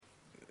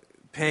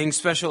paying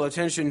special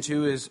attention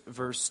to is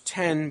verse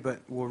 10, but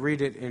we'll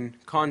read it in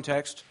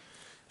context.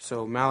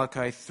 So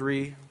Malachi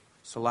 3,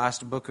 it's the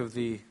last book of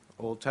the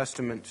Old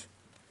Testament.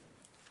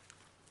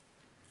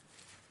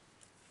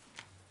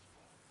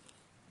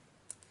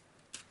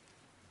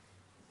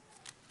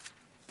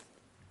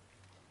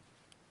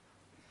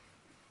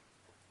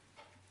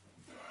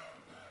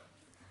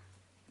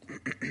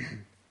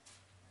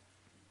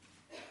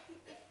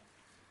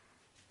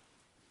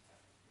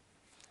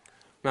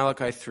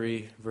 Malachi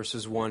 3,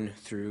 verses 1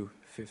 through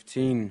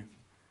 15.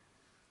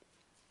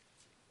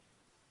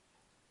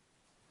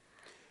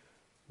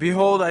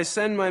 Behold, I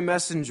send my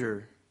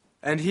messenger,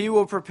 and he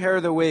will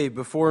prepare the way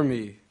before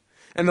me.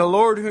 And the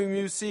Lord whom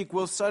you seek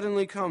will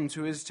suddenly come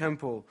to his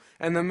temple,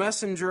 and the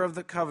messenger of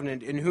the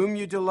covenant in whom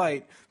you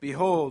delight,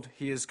 behold,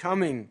 he is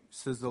coming,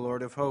 says the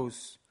Lord of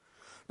hosts.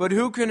 But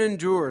who can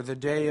endure the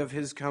day of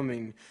his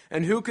coming,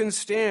 and who can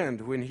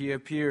stand when he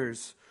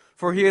appears?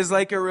 For he is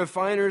like a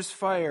refiner's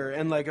fire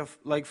and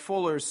like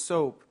fuller's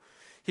soap.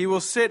 He will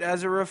sit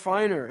as a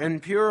refiner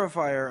and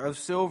purifier of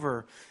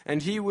silver,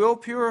 and he will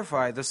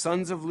purify the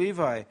sons of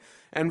Levi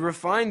and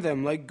refine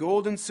them like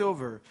gold and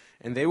silver,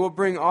 and they will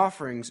bring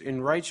offerings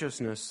in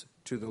righteousness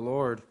to the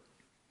Lord.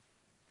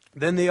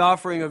 Then the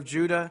offering of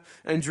Judah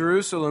and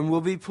Jerusalem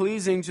will be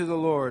pleasing to the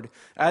Lord,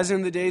 as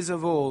in the days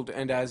of old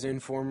and as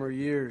in former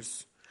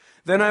years.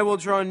 Then I will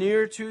draw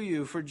near to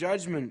you for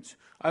judgment.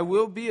 I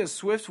will be a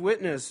swift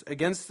witness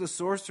against the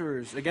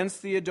sorcerers,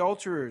 against the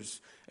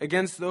adulterers,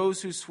 against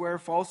those who swear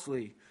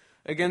falsely,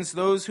 against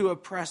those who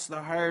oppress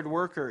the hired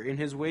worker in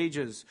his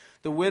wages,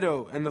 the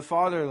widow and the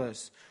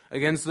fatherless,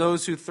 against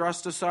those who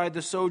thrust aside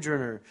the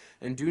sojourner,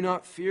 and do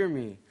not fear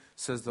me,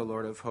 says the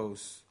Lord of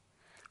hosts.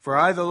 For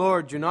I, the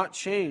Lord, do not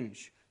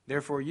change.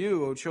 Therefore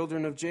you, O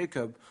children of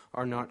Jacob,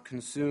 are not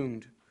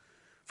consumed.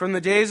 From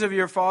the days of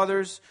your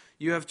fathers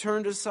you have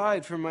turned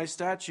aside from my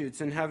statutes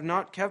and have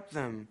not kept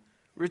them.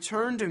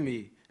 Return to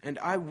me, and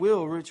I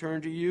will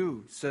return to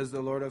you, says the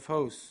Lord of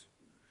hosts.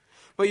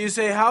 But you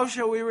say, how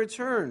shall we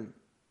return?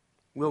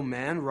 Will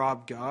man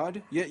rob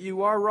God? Yet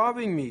you are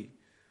robbing me.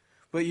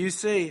 But you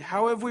say,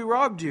 how have we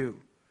robbed you?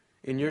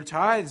 In your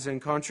tithes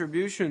and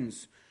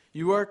contributions.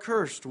 You are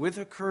cursed with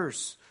a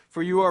curse,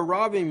 for you are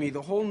robbing me,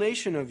 the whole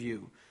nation of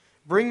you.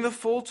 Bring the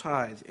full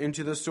tithe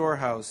into the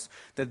storehouse,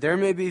 that there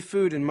may be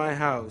food in my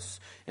house,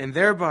 and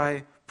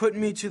thereby put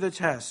me to the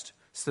test,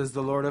 says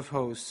the Lord of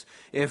hosts,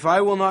 if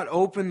I will not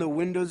open the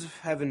windows of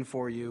heaven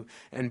for you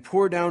and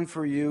pour down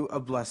for you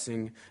a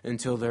blessing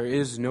until there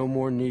is no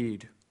more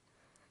need.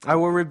 I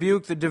will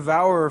rebuke the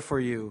devourer for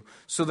you,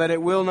 so that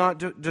it will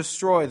not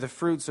destroy the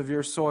fruits of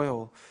your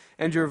soil,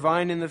 and your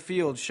vine in the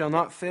field shall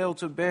not fail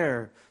to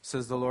bear,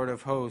 says the Lord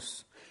of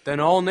hosts. Then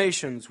all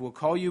nations will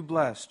call you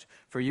blessed,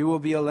 for you will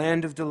be a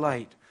land of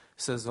delight,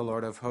 says the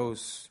Lord of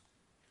hosts.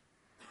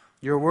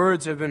 Your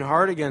words have been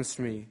hard against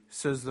me,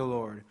 says the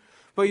Lord.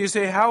 But you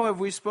say, how have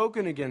we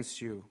spoken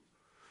against you?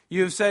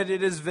 You have said,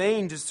 it is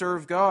vain to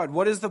serve God.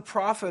 What is the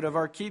profit of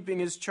our keeping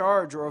his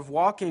charge, or of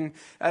walking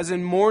as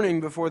in mourning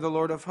before the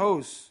Lord of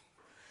hosts?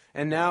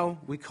 And now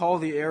we call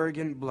the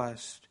arrogant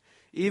blessed.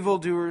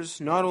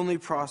 Evildoers not only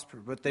prosper,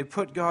 but they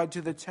put God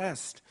to the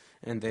test,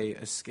 and they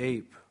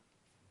escape.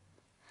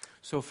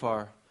 So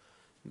far,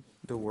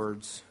 the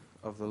words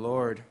of the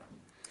Lord.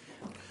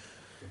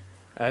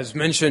 As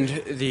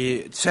mentioned,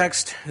 the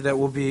text that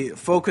we'll be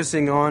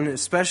focusing on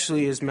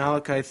especially is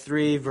Malachi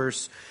 3,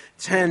 verse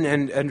 10,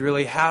 and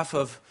really half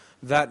of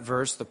that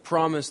verse, the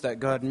promise that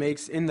God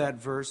makes in that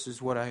verse,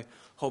 is what I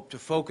hope to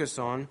focus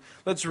on.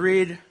 Let's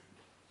read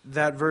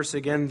that verse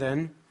again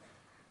then.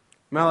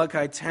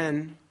 Malachi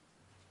 10.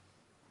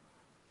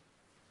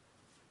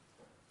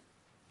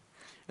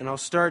 And I'll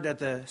start at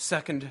the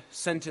second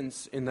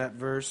sentence in that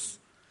verse,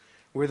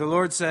 where the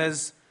Lord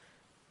says,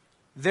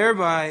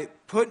 thereby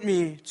put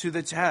me to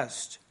the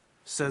test,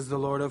 says the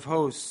Lord of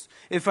hosts,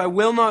 if I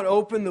will not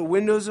open the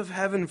windows of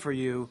heaven for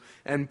you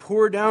and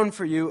pour down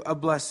for you a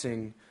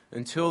blessing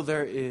until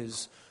there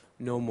is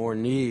no more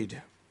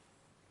need.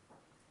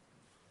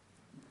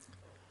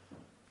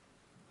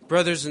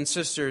 Brothers and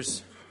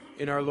sisters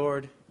in our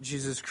Lord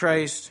Jesus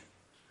Christ,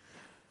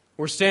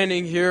 we're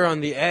standing here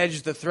on the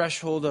edge, the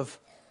threshold of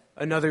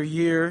another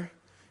year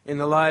in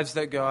the lives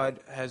that God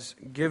has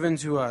given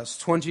to us.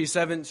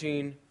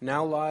 2017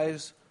 now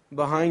lies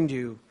behind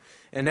you.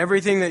 And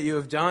everything that you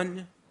have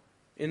done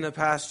in the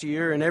past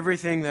year and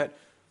everything that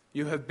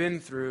you have been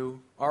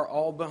through are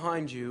all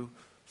behind you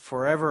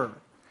forever.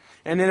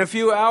 And in a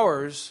few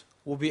hours,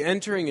 we'll be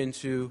entering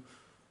into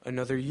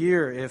another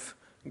year if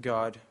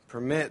God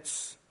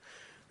permits.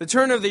 The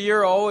turn of the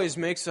year always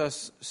makes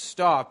us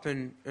stop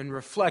and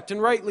reflect,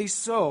 and rightly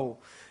so,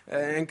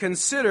 and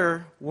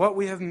consider what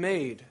we have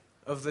made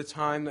of the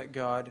time that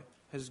God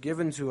has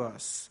given to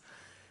us.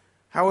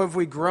 How have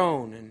we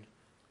grown, and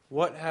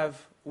what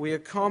have we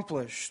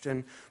accomplished?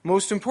 And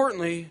most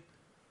importantly,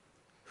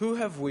 who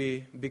have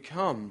we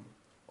become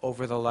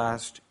over the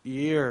last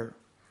year?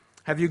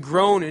 Have you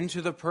grown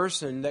into the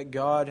person that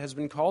God has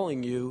been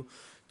calling you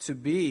to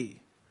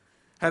be?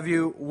 Have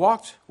you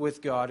walked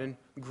with God and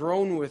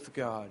grown with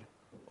God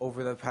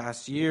over the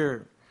past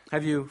year?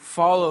 Have you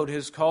followed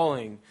His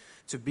calling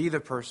to be the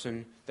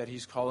person that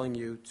He's calling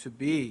you to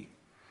be?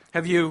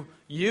 Have you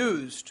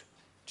used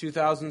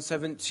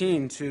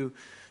 2017 to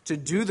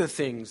do the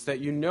things that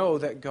you know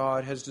that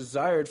God has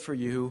desired for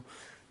you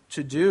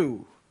to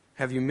do?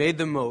 Have you made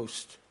the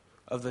most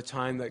of the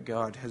time that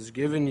God has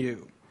given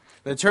you?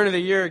 The turn of the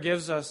year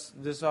gives us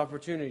this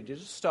opportunity to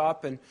just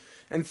stop and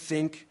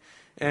think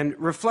and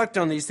reflect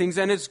on these things,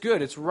 and it's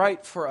good. It's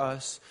right for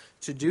us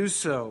to do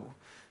so.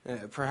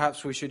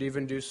 Perhaps we should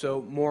even do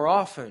so more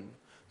often.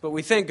 But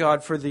we thank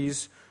God for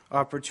these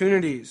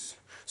opportunities.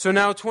 So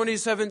now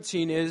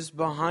 2017 is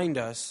behind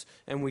us,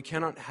 and we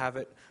cannot have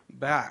it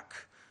back.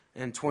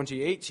 And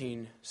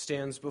 2018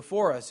 stands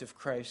before us if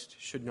Christ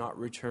should not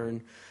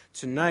return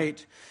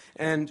tonight.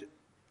 And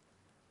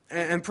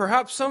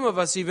perhaps some of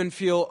us even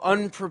feel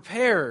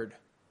unprepared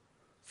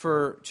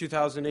for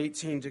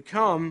 2018 to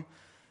come,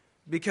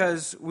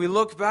 because we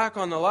look back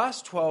on the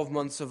last 12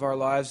 months of our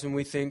lives and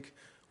we think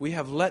we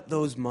have let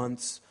those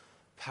months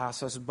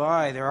pass us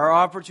by. There are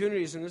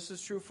opportunities, and this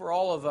is true for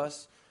all of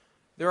us,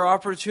 there are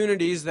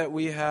opportunities that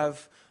we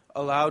have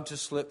allowed to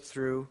slip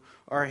through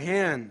our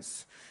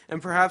hands.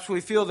 And perhaps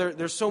we feel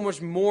there's so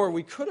much more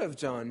we could have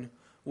done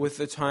with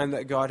the time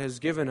that God has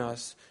given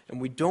us, and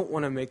we don't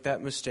want to make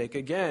that mistake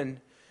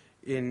again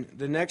in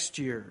the next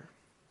year.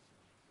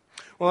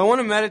 Well, I want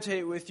to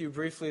meditate with you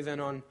briefly then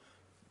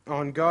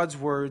on God's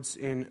words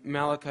in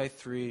Malachi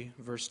 3,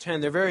 verse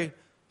 10. They're very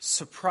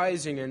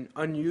surprising and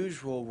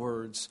unusual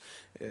words,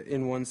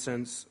 in one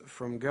sense,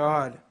 from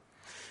God.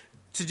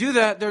 To do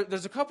that,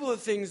 there's a couple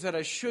of things that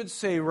I should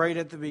say right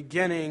at the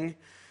beginning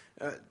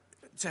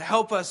to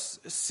help us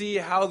see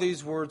how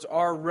these words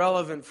are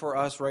relevant for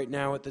us right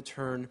now at the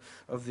turn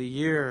of the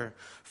year.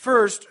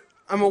 First,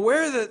 I'm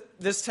aware that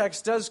this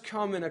text does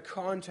come in a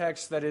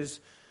context that is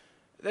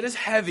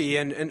heavy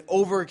and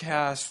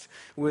overcast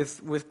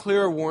with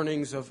clear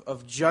warnings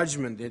of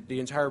judgment. The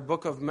entire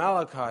book of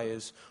Malachi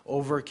is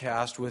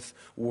overcast with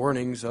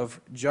warnings of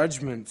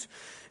judgment.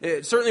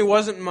 It certainly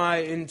wasn't my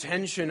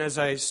intention as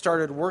I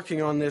started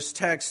working on this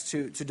text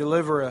to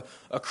deliver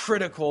a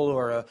critical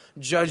or a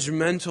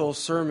judgmental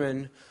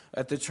sermon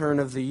at the turn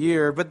of the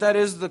year, but that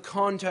is the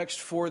context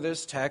for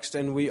this text,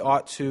 and we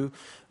ought to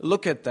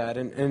look at that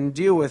and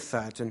deal with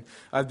that. And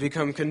I've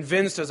become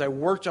convinced as I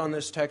worked on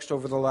this text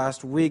over the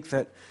last week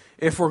that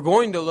if we're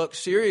going to look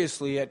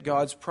seriously at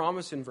God's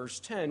promise in verse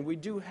 10, we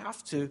do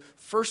have to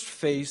first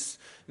face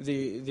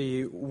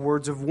the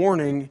words of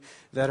warning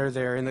that are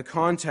there in the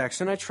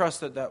context. And I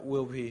trust that that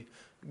will be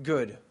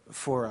good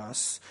for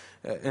us.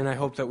 And I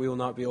hope that we will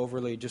not be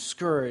overly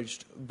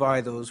discouraged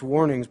by those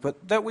warnings,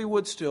 but that we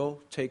would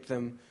still take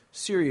them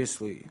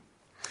seriously.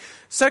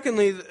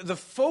 Secondly, the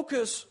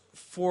focus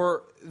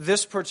for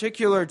this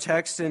particular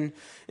text, and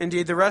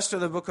indeed the rest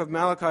of the book of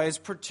Malachi, is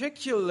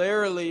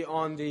particularly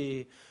on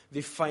the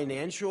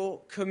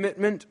financial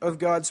commitment of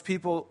God's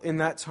people in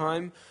that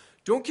time.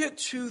 Don't get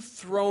too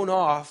thrown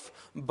off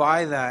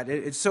by that.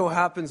 It so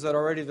happens that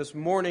already this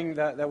morning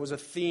that was a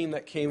theme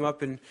that came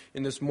up in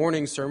this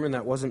morning's sermon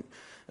that wasn't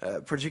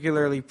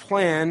particularly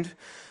planned.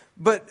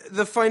 But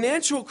the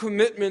financial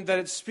commitment that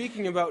it's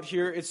speaking about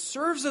here, it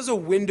serves as a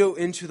window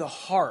into the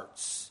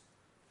hearts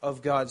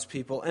of God's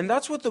people. And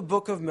that's what the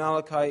book of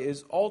Malachi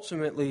is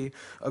ultimately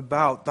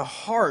about, the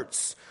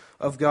hearts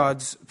of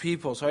God's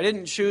people. So I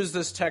didn't choose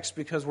this text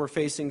because we're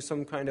facing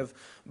some kind of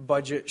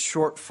budget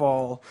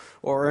shortfall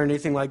or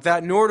anything like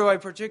that, nor do I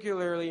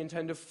particularly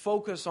intend to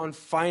focus on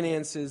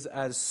finances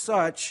as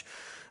such.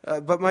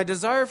 But my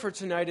desire for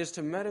tonight is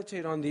to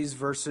meditate on these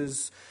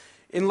verses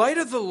in light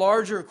of the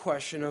larger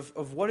question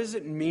of what does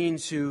it mean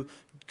to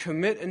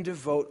commit and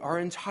devote our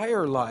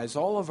entire lives,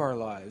 all of our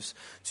lives,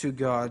 to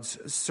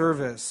God's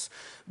service.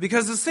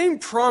 Because the same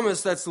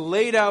promise that's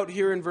laid out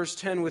here in verse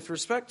 10 with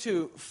respect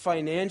to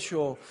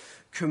financial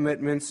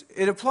commitments,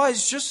 it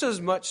applies just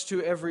as much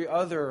to every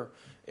other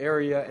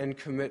area and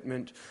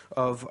commitment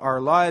of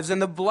our lives.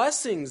 And the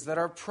blessings that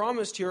are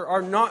promised here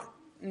are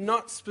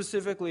not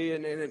specifically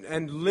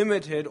and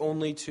limited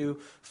only to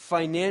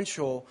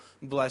financial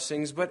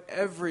blessings, but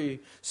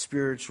every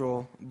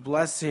spiritual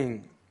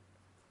blessing.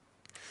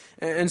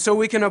 And so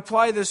we can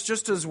apply this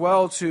just as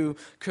well to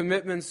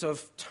commitments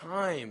of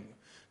time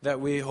that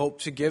we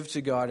hope to give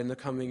to God in the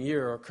coming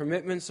year, or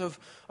commitments of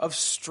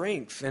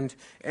strength and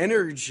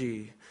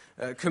energy,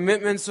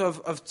 commitments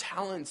of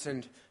talents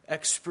and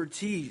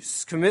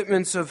expertise,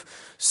 commitments of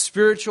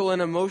spiritual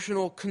and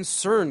emotional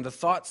concern, the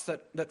thoughts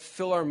that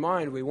fill our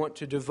mind. We want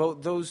to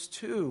devote those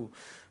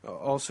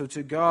also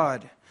to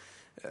God.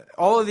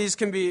 All of these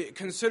can be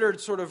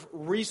considered sort of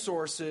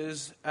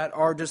resources at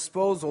our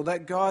disposal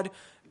that God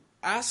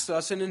asks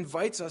us and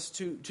invites us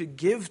to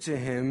give to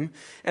Him.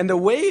 And the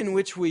way in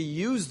which we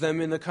use them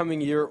in the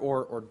coming year,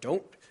 or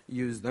don't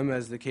use them,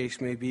 as the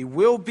case may be,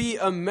 will be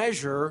a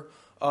measure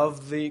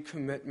of the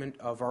commitment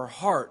of our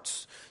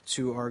hearts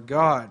to our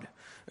God.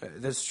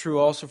 That's true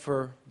also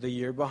for the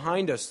year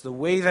behind us. The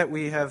way that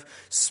we have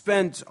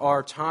spent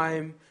our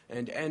time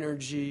and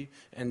energy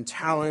and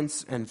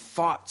talents and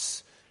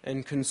thoughts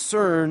and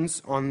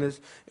concerns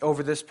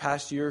over this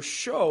past year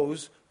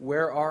shows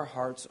where our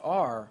hearts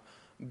are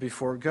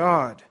before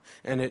God.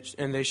 And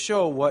they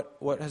show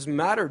what has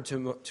mattered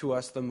to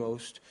us the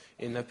most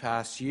in the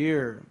past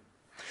year.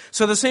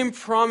 So the same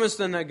promise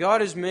then that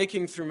God is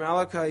making through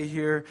Malachi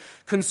here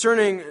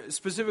concerning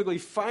specifically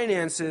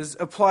finances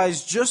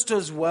applies just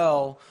as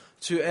well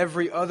to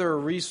every other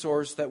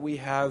resource that we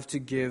have to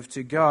give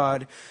to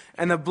God.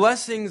 And the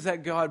blessings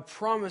that God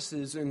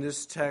promises in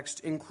this text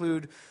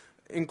include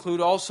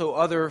also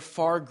other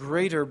far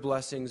greater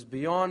blessings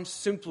beyond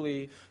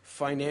simply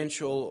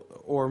financial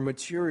or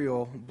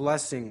material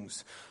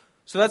blessings.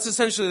 So that's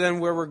essentially then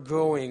where we're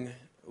going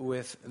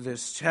with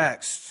this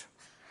text.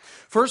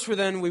 First,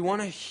 we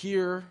want to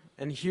hear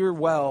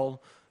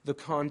well the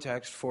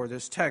context for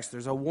this text.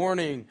 There's a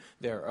warning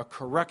there, a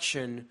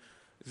correction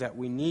that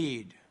we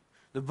need.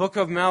 The book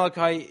of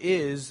Malachi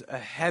is a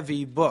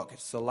heavy book.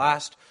 It's the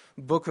last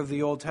book of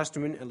the Old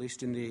Testament, at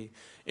least in the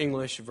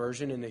English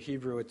version. In the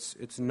Hebrew,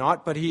 it's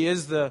not. But he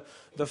is the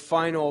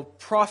final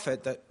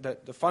prophet,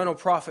 the final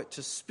prophet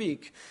to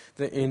speak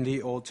in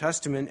the Old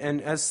Testament.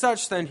 And as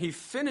such, then, he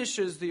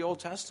finishes the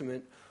Old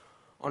Testament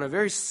on a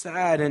very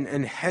sad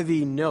and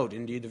heavy note.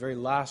 Indeed, the very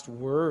last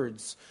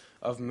words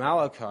of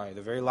Malachi,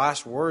 the very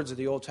last words of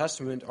the Old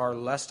Testament are,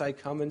 "Lest I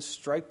come and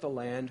strike the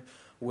land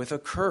with a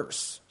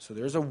curse." So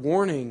there's a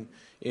warning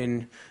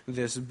in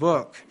this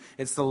book.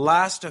 It's the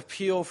last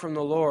appeal from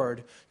the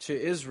Lord to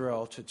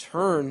Israel to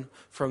turn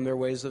from their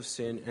ways of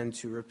sin and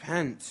to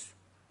repent.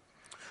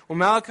 Well,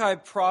 Malachi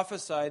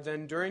prophesied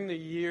then during the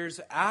years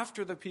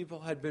after the people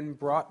had been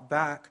brought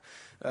back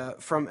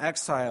from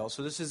exile.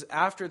 So this is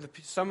after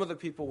some of the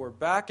people were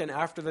back and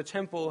after the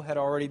temple had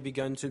already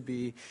begun to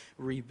be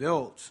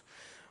rebuilt.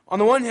 On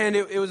the one hand,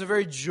 it was a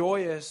very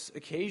joyous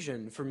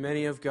occasion for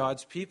many of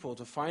God's people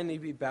to finally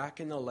be back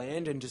in the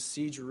land and to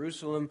see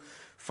Jerusalem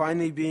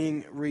finally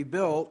being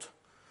rebuilt.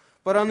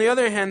 But on the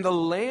other hand, the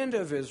land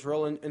of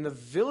Israel and the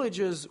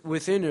villages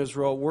within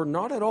Israel were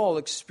not at all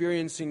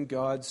experiencing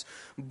God's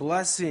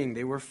blessing.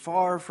 They were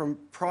far from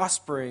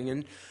prospering.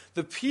 And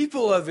the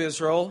people of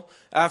Israel,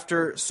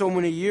 after so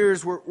many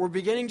years, were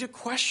beginning to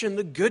question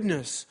the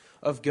goodness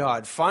of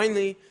God.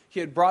 Finally, he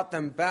had brought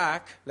them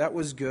back. That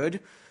was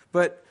good.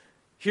 But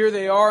here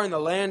they are, and the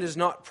land is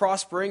not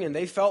prospering, and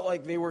they felt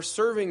like they were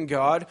serving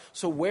God.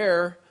 So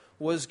where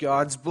was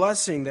God's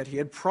blessing that he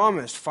had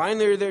promised?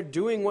 Finally, they're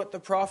doing what the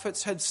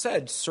prophets had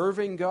said,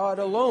 serving God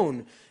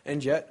alone.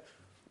 And yet,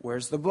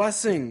 where's the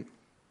blessing?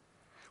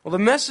 Well, the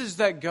message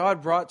that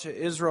God brought to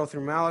Israel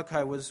through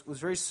Malachi was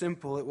very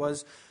simple. It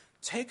was,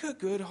 take a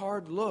good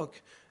hard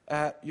look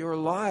at your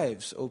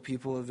lives, O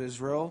people of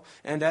Israel,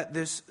 and at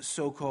this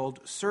so-called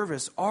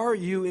service. Are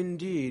you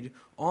indeed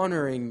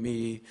honoring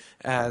me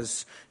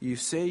as you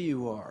say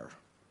you are?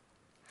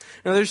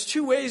 Now, there's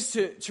two ways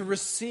to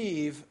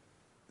receive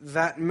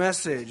that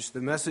message,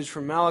 the message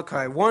from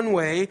Malachi. One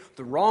way,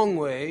 the wrong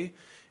way,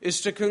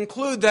 is to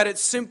conclude that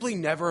it's simply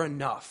never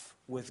enough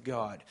with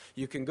God.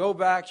 You can go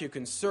back, you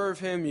can serve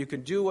him, you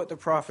can do what the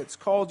prophets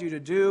called you to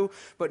do,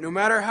 but no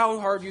matter how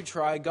hard you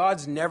try,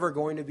 God's never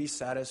going to be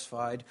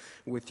satisfied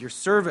with your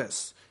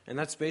service. And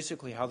that's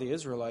basically how the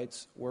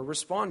Israelites were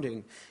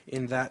responding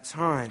in that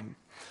time.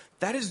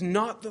 That is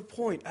not the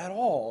point at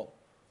all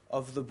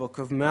of the book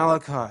of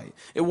Malachi.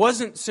 It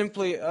wasn't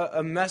simply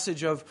a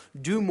message of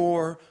do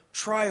more,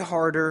 try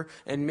harder,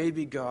 and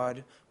maybe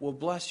God will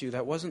bless you.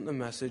 That wasn't the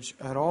message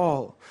at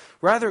all.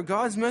 Rather,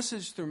 God's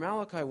message through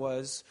Malachi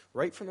was,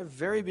 right from the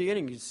very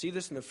beginning, you see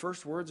this in the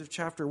first words of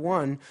chapter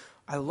 1,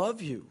 I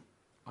love you.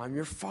 I'm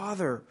your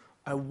Father.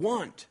 I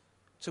want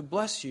to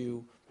bless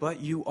you,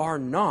 but you are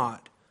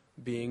not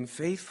being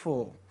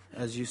faithful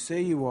as you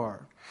say you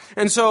are.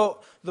 And so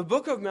the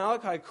book of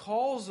Malachi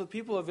calls the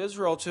people of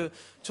Israel to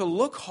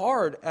look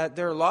hard at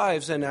their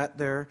lives and at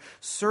their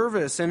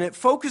service. And it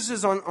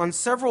focuses on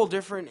several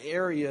different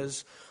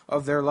areas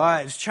of their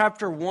lives.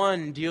 Chapter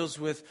 1 deals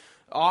with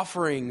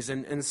offerings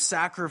and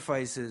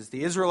sacrifices.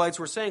 The Israelites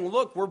were saying,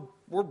 look,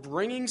 we're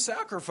bringing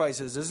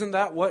sacrifices. Isn't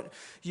that what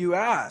you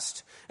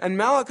asked? And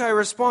Malachi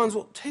responds,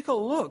 well, take a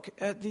look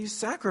at these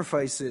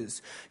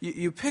sacrifices.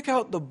 You pick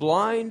out the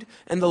blind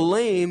and the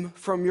lame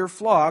from your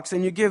flocks,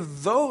 and you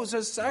give those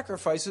as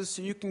sacrifices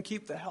so you can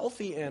keep the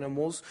healthy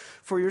animals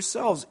for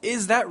yourselves.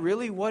 Is that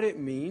really what it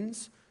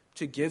means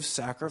to give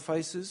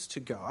sacrifices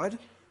to God?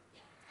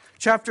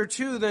 Chapter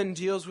 2 then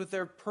deals with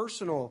their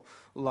personal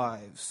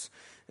lives.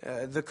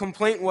 The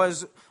complaint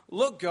was,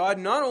 look, God,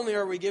 not only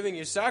are we giving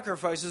you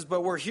sacrifices,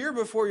 but we're here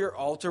before your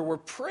altar, we're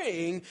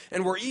praying,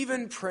 and we're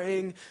even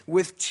praying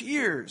with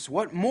tears.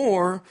 What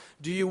more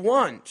do you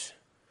want?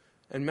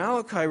 And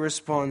Malachi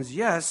responds,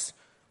 yes,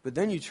 but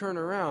then you turn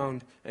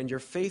around and you're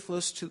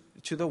faithless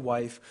to the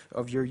wife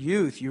of your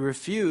youth. You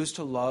refuse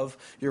to love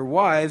your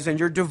wives, and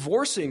you're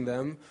divorcing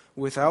them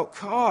without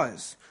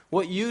cause.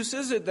 What use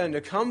is it then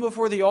to come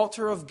before the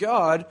altar of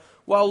God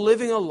while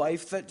living a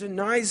life that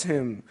denies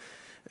him?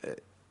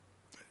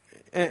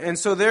 And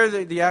so there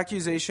the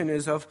accusation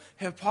is of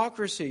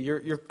hypocrisy.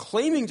 You're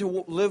claiming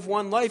to live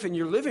one life, and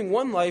you're living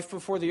one life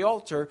before the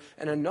altar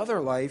and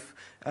another life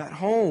at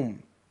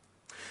home.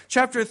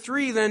 Chapter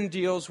 3 then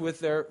deals with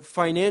their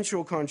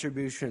financial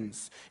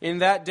contributions. In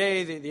that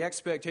day, the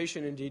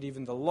expectation, indeed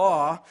even the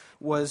law,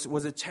 was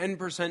a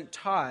 10%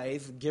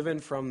 tithe given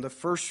from the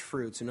first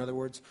fruits. In other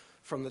words,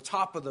 from the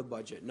top of the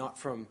budget, not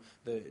from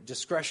the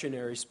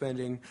discretionary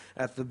spending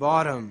at the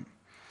bottom.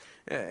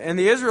 And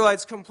the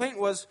Israelites' complaint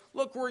was,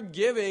 look, we're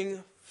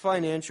giving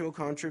financial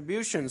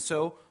contributions,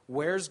 so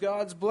where's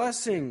God's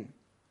blessing?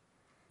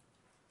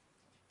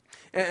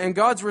 And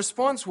God's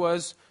response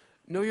was,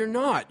 no, you're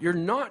not. You're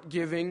not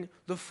giving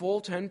the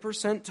full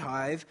 10%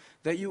 tithe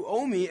that you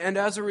owe me, and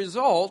as a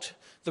result,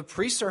 the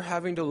priests are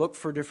having to look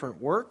for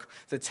different work.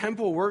 The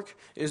temple work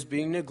is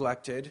being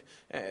neglected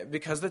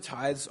because the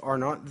tithes are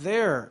not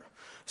there.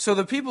 So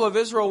the people of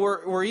Israel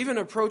were even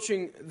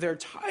approaching their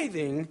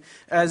tithing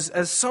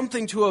as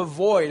something to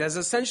avoid, as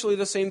essentially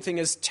the same thing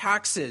as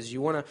taxes.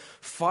 You want to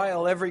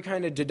file every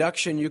kind of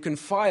deduction you can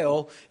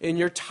file in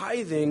your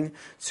tithing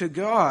to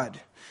God.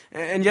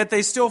 And yet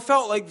they still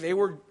felt like they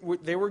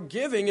were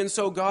giving, and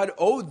so God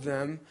owed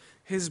them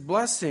His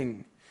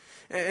blessing.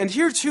 And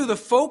here too, the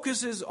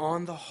focus is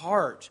on the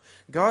heart.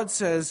 God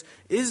says,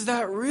 is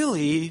that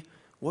really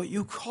what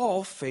you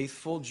call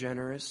faithful,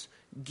 generous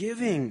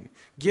giving?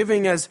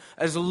 Giving as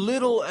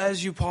little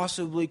as you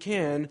possibly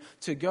can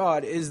to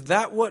God. Is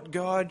that what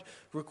God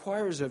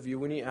requires of you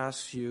when He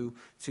asks you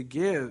to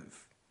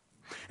give?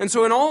 And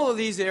so in all of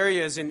these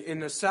areas,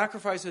 in the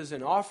sacrifices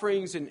and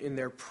offerings, in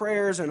their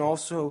prayers, and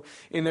also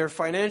in their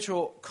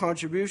financial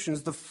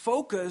contributions, the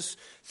focus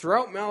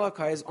throughout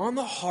Malachi is on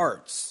the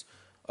hearts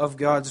of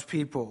God's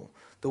people.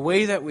 The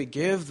way that we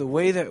give, the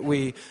way that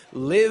we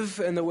live,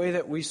 and the way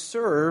that we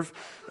serve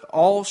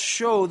all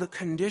show the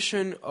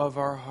condition of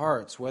our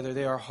hearts, whether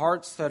they are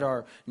hearts that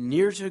are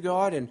near to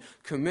God and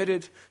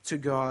committed to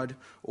God,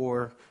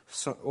 or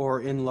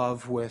in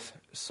love with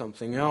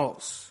something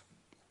else.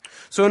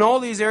 So in all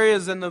these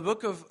areas, then the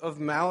book of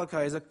Malachi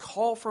is a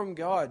call from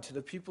God to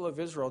the people of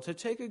Israel to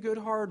take a good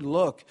hard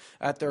look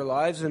at their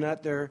lives and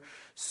at their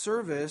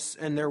service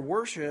and their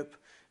worship,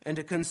 and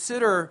to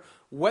consider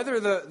whether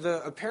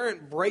the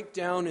apparent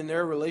breakdown in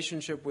their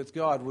relationship with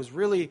God was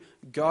really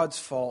God's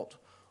fault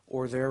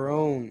or their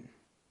own.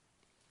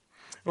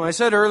 Well, I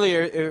said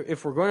earlier,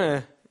 if we're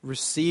going to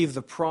receive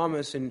the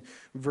promise in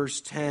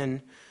verse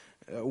 10,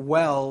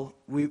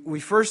 we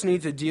first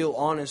need to deal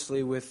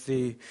honestly with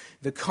the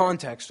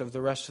context of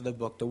the rest of the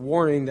book, the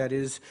warning that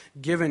is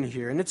given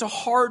here. And it's a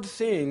hard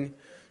thing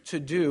to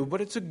do,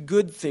 but it's a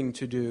good thing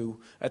to do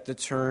at the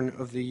turn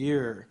of the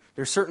year.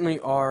 There certainly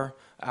are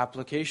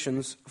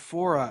applications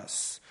for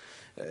us.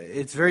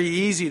 It's very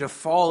easy to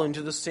fall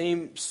into the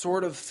same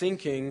sort of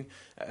thinking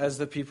as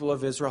the people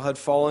of Israel had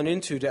fallen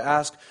into, to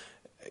ask,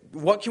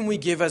 what can we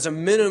give as a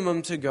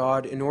minimum to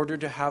God in order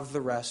to have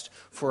the rest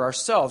for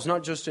ourselves?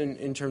 Not just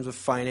in terms of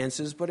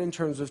finances, but in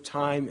terms of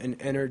time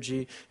and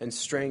energy and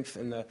strength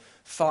and the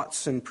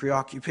thoughts and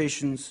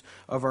preoccupations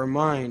of our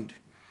mind.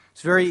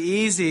 It's very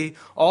easy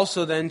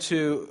also then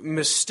to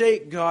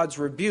mistake God's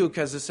rebuke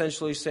as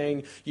essentially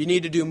saying, you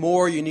need to do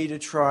more, you need to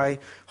try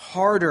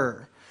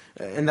harder.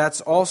 And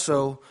that's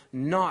also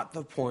not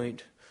the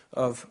point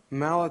of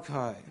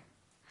Malachi.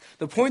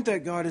 The point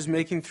that God is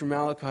making through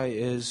Malachi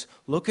is,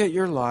 look at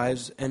your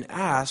lives and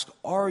ask,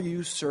 are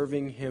you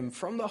serving Him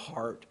from the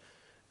heart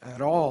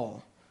at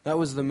all? That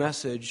was the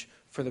message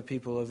for the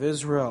people of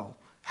Israel.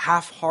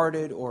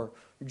 Half-hearted or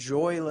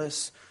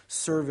joyless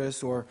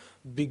service, or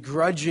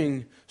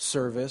begrudging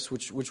service,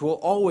 which will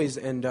always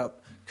end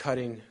up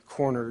cutting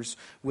corners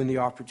when the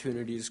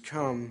opportunities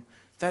come,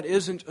 that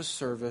isn't a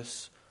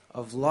service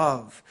of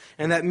love.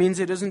 And that means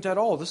it isn't at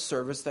all the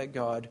service that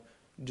God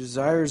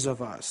desires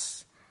of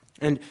us.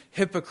 And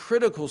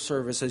hypocritical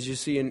service, as you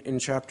see in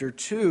chapter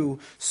 2,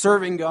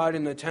 serving God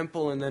in the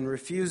temple and then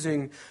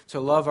refusing to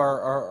love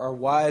our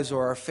wives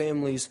or our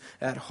families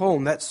at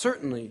home, that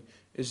certainly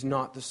is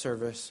not the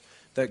service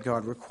that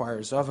God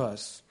requires of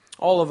us.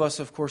 All of us,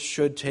 of course,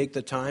 should take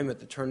the time at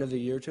the turn of the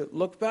year to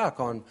look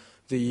back on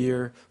the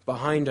year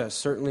behind us.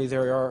 Certainly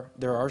there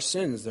are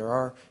sins, there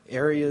are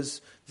areas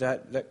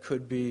that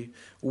could be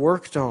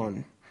worked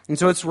on. And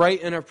so it's right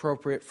and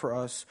appropriate for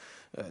us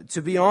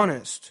to be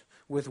honest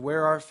with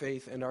where our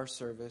faith and our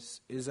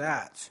service is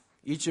at.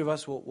 Each of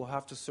us will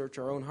have to search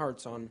our own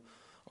hearts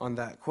on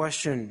that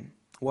question.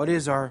 What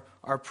is our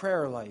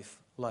prayer life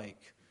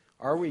like?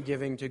 Are we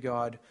giving to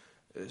God,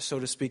 so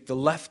to speak, the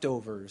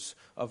leftovers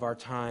of our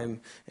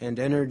time and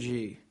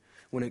energy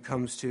when it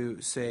comes to,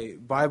 say,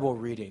 Bible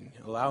reading,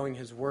 allowing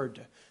His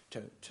Word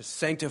to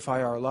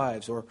sanctify our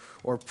lives,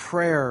 or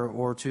prayer,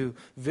 or to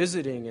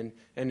visiting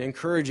and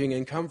encouraging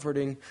and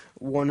comforting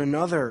one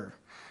another?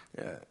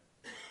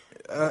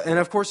 And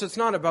of course, it's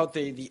not about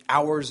the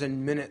hours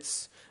and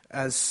minutes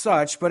as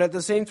such, but at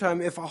the same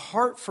time, if a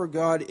heart for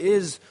God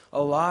is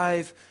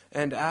alive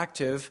and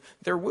active,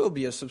 there will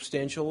be a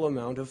substantial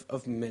amount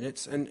of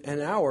minutes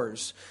and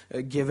hours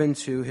given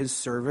to His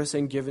service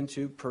and given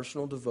to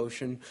personal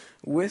devotion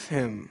with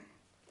Him.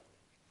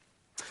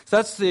 So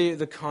that's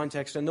the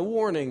context and the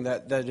warning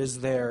that is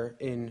there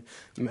in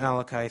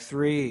Malachi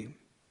 3.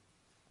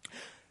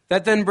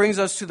 That then brings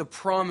us to the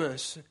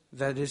promise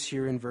that is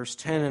here in verse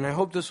 10. And I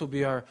hope this will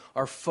be our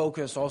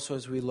focus also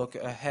as we look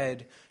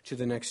ahead to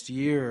the next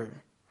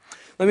year.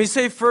 Let me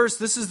say first,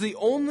 this is the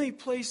only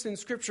place in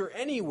Scripture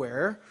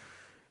anywhere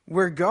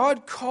where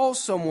God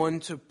calls someone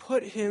to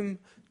put him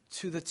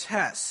to the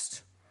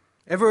test.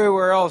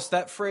 Everywhere else,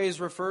 that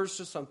phrase refers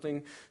to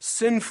something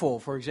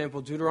sinful. For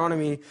example,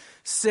 Deuteronomy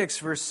 6,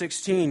 verse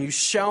 16, "You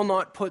shall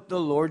not put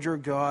the Lord your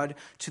God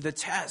to the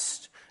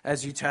test,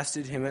 as you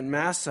tested him at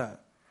Massah."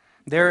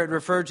 There it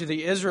referred to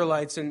the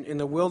Israelites in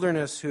the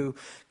wilderness who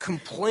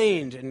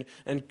complained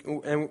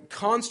and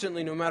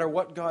constantly, no matter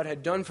what God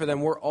had done for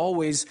them, were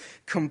always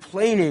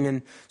complaining.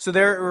 And so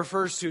there it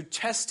refers to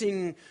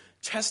testing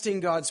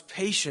God's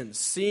patience,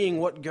 seeing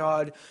what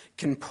God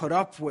can put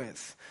up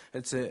with.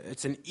 It's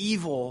an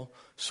evil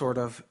sort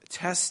of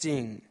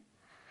testing.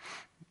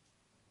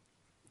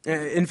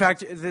 In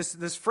fact,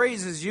 this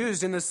phrase is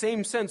used in the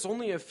same sense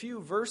only a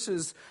few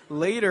verses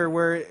later,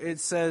 where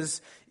it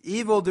says,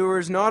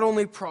 "Evildoers not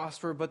only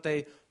prosper, but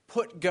they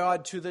put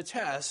God to the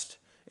test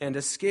and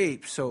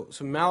escape." So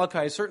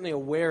Malachi is certainly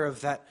aware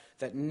of that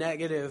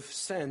negative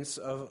sense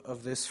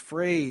of this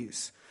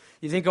phrase.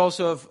 You think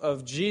also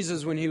of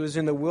Jesus when he was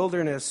in the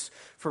wilderness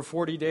for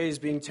 40 days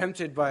being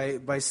tempted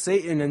by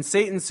Satan, and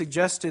Satan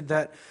suggested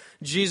that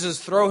Jesus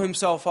throw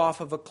himself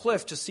off of a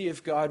cliff to see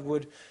if God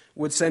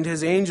would send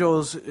his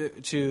angels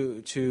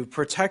to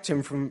protect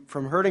him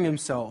from hurting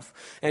himself.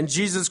 And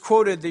Jesus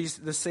quoted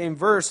the same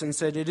verse and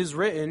said, "It is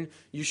written,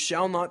 you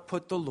shall not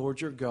put the Lord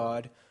your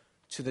God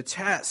to the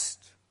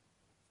test."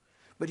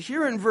 But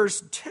here in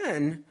verse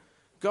 10,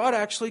 God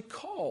actually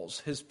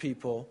calls his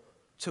people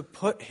to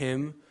put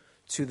him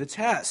to the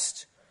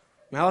test.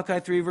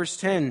 Malachi 3, verse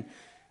 10,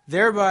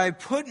 "Thereby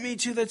put me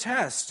to the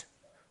test,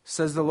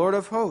 says the Lord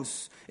of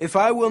hosts, if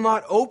I will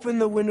not open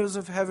the windows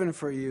of heaven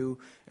for you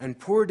and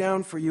pour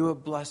down for you a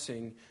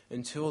blessing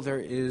until there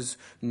is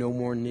no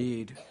more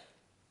need."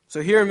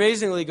 So here,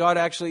 amazingly, God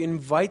actually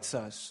invites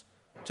us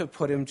to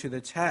put him to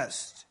the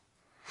test.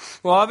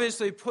 Well,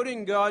 obviously,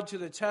 putting God to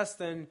the test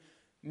then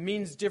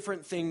means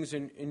different things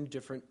in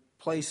different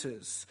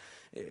places.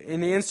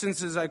 In the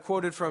instances I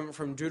quoted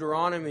from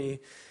Deuteronomy,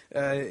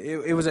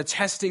 it was a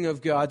testing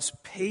of God's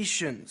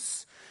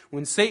patience.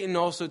 When Satan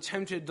also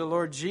tempted the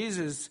Lord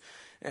Jesus,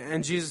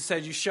 and Jesus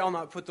said, "You shall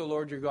not put the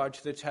Lord your God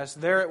to the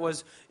test," there it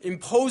was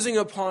imposing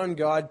upon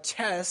God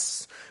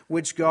tests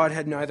which God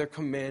had neither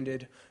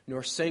commanded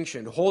nor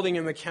sanctioned, holding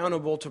him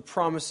accountable to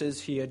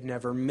promises he had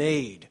never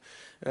made.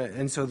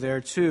 And so there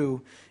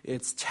too,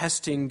 it's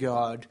testing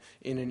God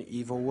in an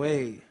evil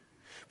way.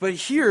 But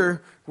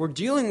here, we're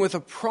dealing with a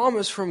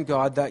promise from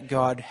God that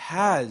God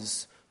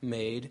has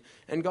made,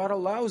 and God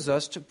allows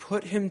us to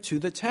put him to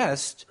the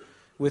test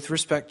with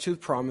respect to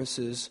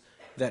promises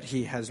that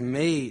he has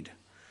made.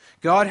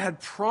 God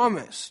had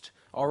promised,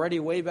 already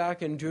way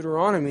back in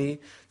Deuteronomy,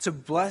 to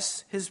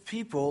bless his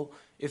people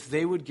if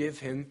they would give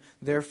him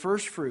their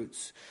first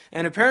fruits.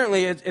 And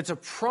apparently it's a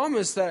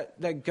promise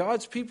that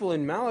God's people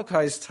in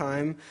Malachi's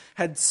time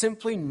had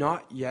simply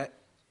not yet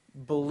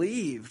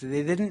believed.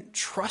 They didn't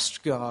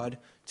trust God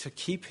to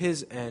keep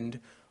his end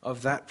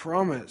of that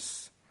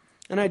promise.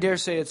 And I dare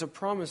say it's a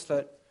promise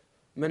that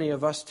many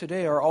of us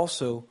today are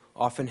also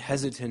often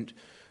hesitant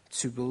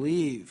to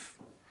believe.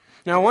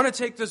 Now, I want to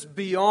take this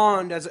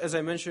beyond, as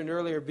I mentioned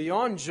earlier,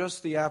 beyond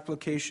just the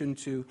application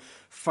to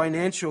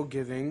financial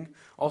giving,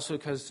 also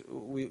because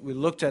we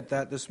looked at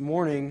that this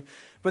morning.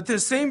 But the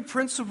same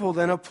principle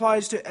then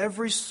applies to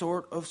every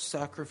sort of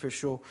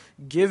sacrificial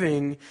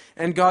giving.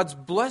 And God's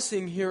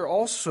blessing here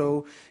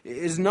also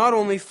is not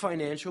only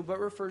financial, but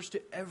refers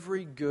to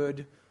every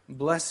good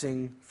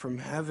blessing from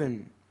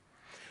heaven.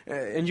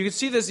 And you can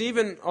see this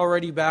even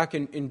already back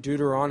in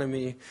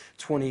Deuteronomy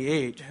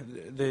 28.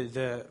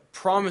 The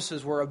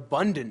promises were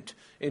abundant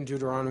in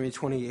Deuteronomy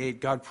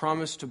 28. God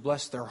promised to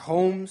bless their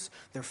homes,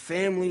 their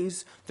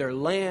families, their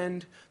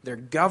land, their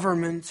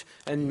government,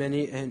 and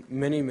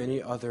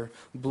many other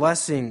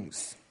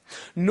blessings.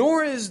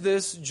 Nor is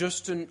this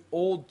just an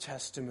Old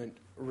Testament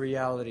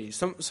reality.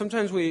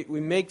 Sometimes we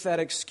make that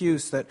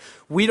excuse that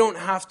we don't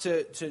have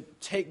to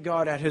take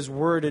God at his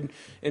word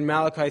in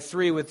Malachi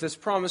 3 with this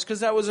promise,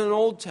 because that was an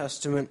Old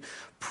Testament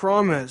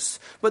promise.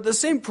 But the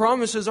same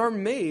promises are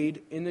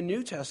made in the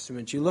New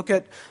Testament. You look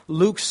at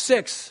Luke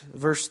 6,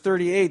 verse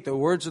 38, the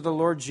words of the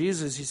Lord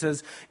Jesus. He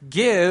says,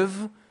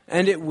 "Give,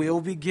 and it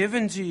will be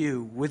given to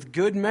you, with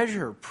good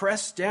measure,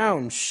 pressed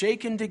down,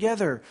 shaken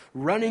together,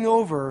 running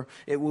over,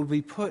 it will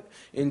be put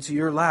into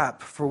your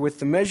lap. For with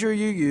the measure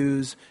you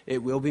use,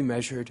 it will be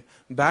measured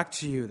back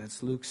to you."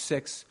 That's Luke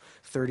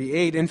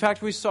 6:38. In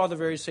fact, we saw the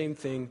very same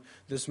thing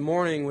this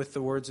morning with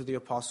the words of the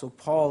Apostle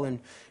Paul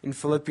in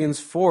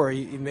Philippians 4.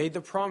 He made the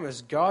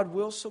promise, God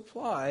will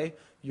supply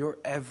your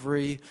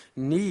every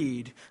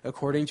need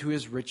according to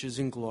his riches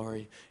and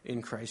glory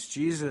in Christ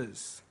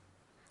Jesus.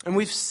 And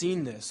we've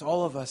seen this.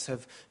 All of us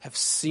have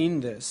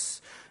seen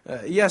this.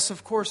 Yes,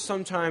 of course,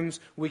 sometimes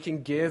we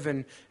can give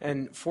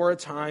and for a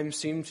time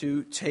seem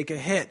to take a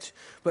hit.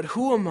 But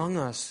who among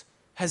us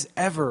has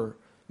ever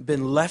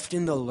been left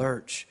in the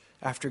lurch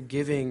after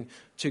giving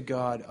to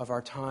God of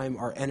our time,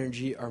 our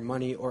energy, our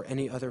money, or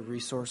any other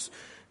resource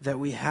that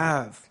we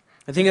have?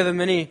 I think of the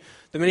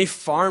many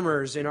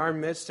farmers in our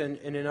midst and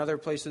in other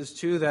places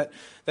too that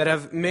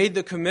have made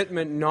the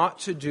commitment not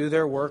to do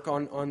their work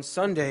on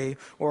Sunday,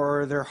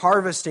 or they're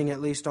harvesting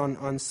at least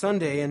on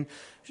Sunday. And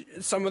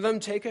some of them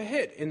take a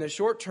hit in the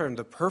short term.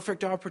 The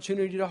perfect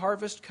opportunity to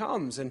harvest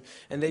comes and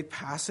they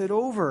pass it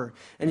over.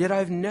 And yet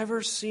I've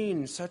never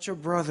seen such a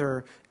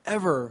brother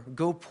ever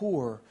go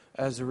poor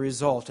as a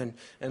result and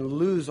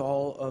lose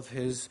all of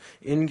his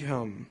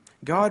income.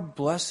 God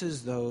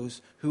blesses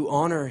those who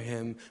honor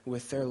Him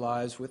with their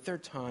lives, with their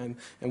time,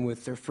 and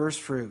with their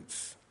first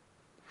fruits.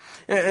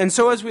 And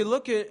so as we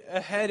look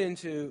ahead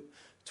into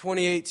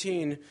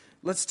 2018,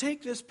 let's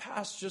take this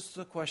past just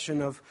the question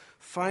of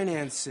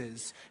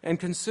finances and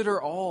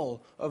consider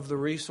all of the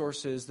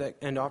resources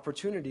and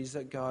opportunities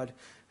that God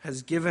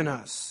has given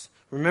us.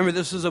 Remember,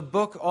 this is a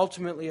book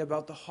ultimately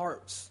about the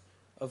hearts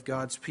of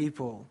God's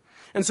people.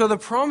 And so the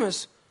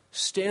promise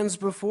stands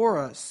before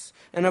us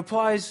and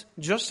applies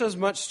just as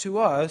much to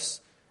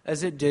us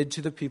as it did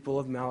to the people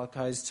of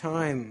Malachi's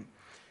time.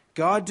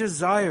 God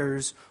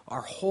desires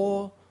our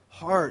whole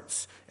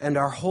hearts and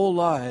our whole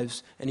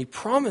lives, and He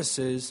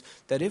promises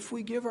that if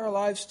we give our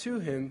lives to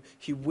Him,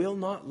 He will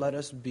not let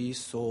us be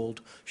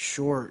sold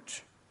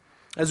short.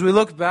 As we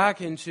look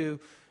back into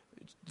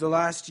the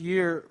last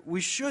year, we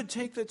should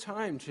take the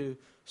time to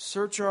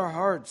search our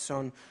hearts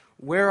on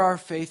where our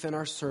faith and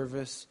our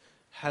service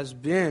has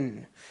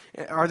been.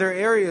 Are there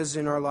areas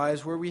in our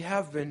lives where we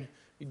have been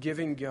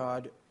giving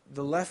God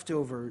the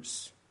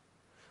leftovers?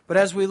 But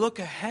as we look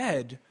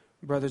ahead,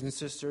 brothers and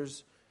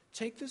sisters,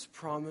 take this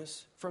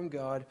promise from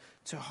God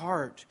to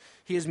heart.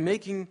 He is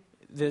making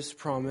this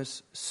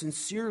promise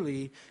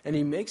sincerely, and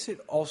He makes it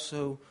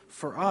also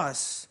for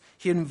us.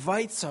 He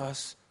invites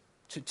us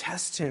to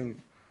test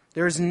Him.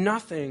 There is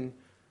nothing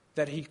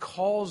that He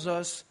calls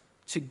us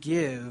to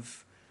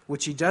give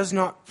which He does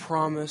not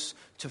promise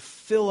to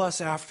fill us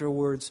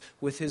afterwards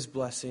with His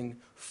blessing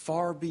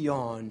far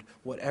beyond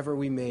whatever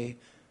we may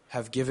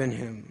have given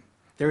Him.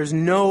 There is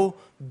no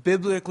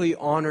biblically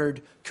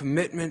honored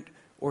commitment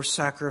or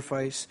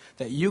sacrifice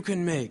that you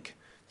can make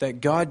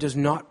that God does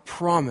not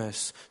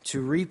promise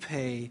to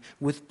repay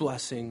with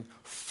blessing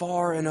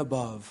far and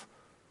above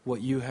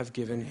what you have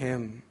given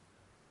Him.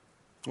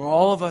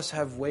 All of us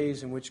have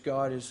ways in which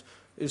God is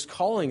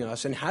calling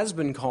us and has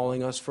been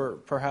calling us for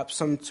perhaps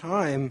some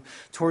time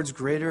towards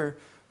greater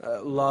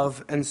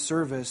love and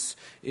service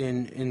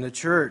in the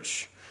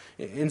church.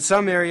 In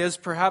some areas,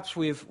 perhaps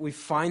we've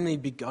finally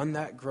begun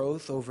that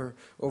growth over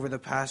the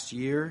past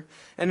year.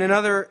 And in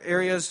other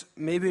areas,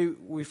 maybe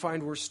we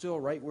find we're still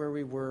right where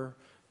we were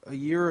a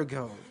year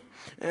ago.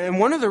 And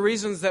one of the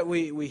reasons that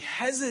we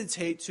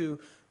hesitate to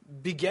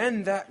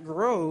begin that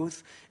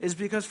growth is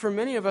because for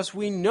many of us,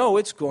 we know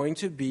it's going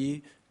to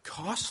be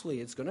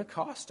costly. It's going to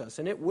cost us,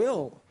 and it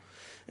will.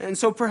 And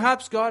so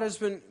perhaps God has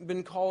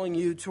been calling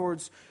you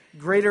towards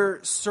greater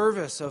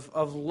service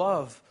of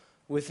love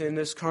within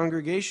this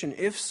congregation.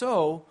 If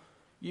so,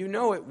 you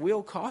know it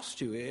will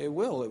cost you. It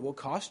will. It will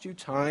cost you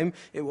time.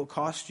 It will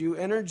cost you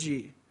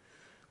energy.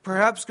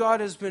 Perhaps God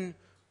has been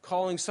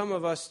calling some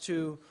of us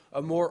to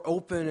a more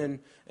open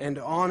and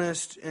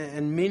honest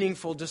and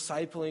meaningful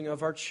discipling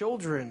of our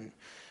children.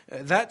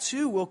 That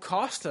too will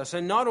cost us,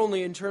 and not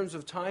only in terms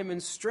of time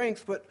and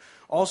strength, but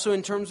also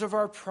in terms of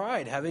our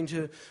pride,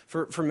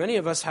 for many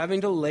of us,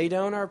 having to lay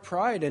down our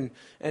pride and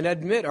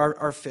admit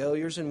our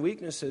failures and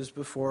weaknesses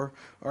before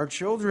our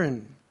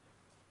children.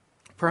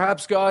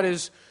 Perhaps God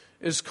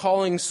is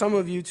calling some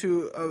of you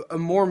to a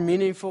more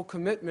meaningful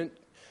commitment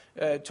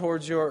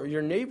towards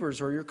your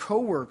neighbors or your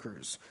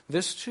coworkers.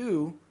 This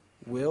too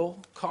will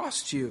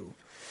cost you.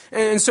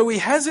 And so we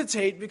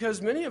hesitate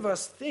because many of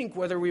us think,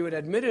 whether we would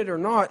admit it or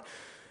not,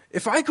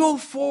 if I go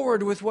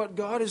forward with what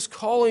God is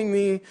calling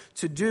me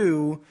to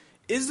do,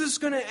 is this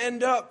going to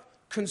end up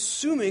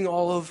consuming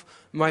all of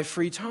my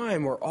free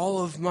time or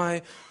all of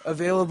my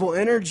available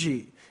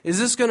energy? Is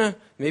this going to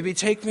maybe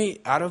take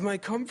me out of my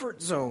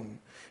comfort zone?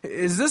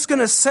 Is this going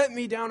to set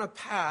me down a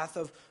path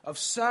of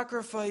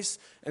sacrifice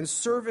and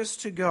service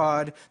to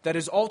God that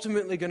is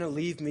ultimately going to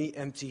leave me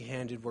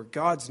empty-handed, where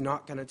God's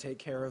not going to take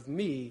care of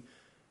me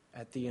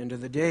at the end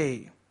of the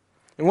day?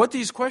 And what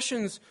these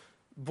questions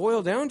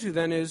boil down to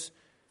then is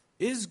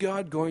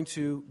God going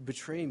to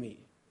betray me?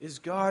 Is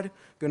God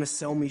going to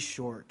sell me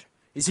short?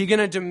 Is He going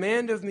to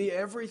demand of me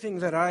everything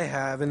that I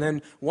have, and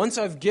then once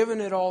I've given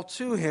it all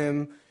to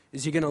Him,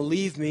 is He going to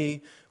leave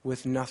me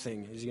with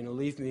nothing? Is He going to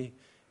leave me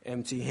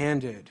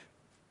empty-handed?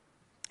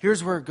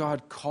 Here's where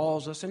God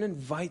calls us and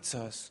invites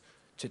us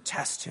to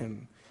test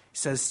Him. He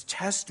says,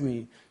 "Test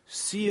me,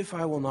 see if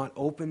I will not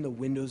open the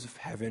windows of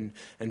heaven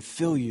and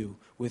fill you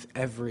with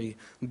every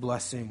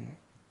blessing."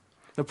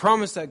 The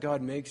promise that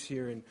God makes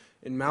here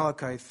in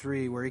Malachi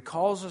 3, where he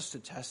calls us to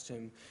test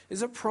him,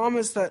 is a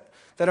promise that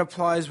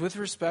applies with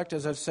respect,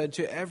 as I've said,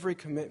 to every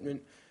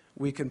commitment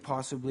we can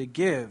possibly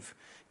give.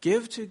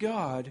 Give to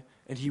God,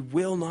 and he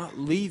will not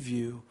leave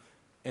you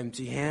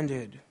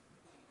empty-handed.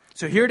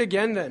 So hear it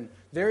again then.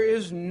 There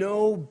is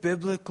no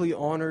biblically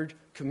honored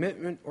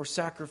commitment or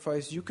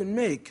sacrifice you can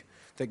make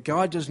that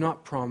God does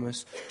not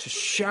promise to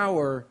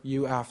shower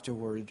you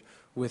afterward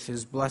with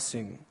his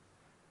blessing.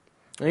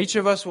 And each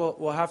of us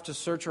will have to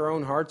search our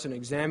own hearts and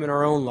examine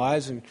our own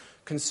lives and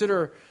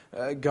consider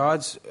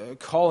God's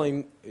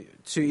calling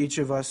to each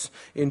of us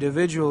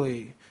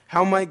individually.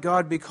 How might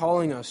God be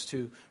calling us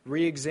to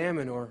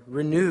re-examine or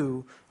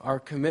renew our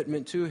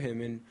commitment to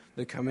him in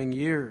the coming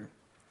year?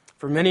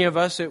 For many of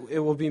us,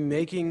 it will be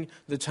making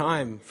the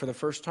time, for the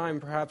first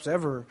time perhaps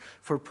ever,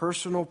 for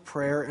personal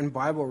prayer and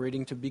Bible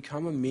reading to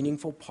become a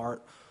meaningful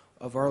part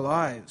of our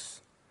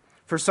lives.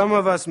 For some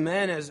of us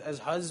men, as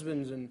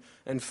husbands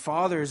and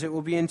fathers, it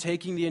will be in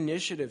taking the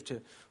initiative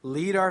to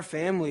lead our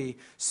family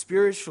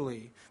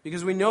spiritually,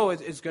 because we know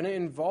it's going to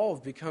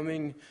involve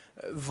becoming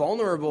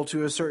vulnerable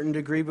to a certain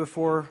degree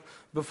before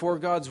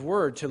God's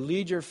Word. To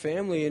lead your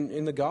family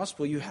in the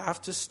gospel, you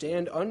have to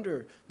stand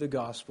under the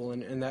gospel,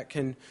 and that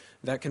can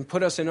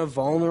put us in a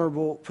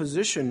vulnerable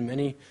position.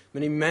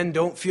 Many men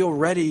don't feel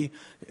ready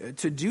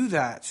to do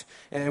that,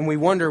 and we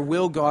wonder,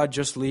 will God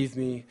just leave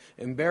me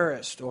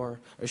embarrassed or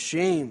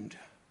ashamed?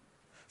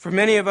 For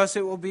many of us,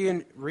 it will be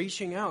in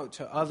reaching out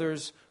to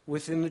others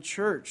within the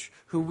church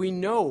who we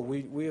know,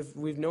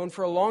 we've known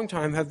for a long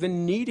time, have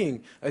been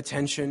needing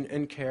attention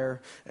and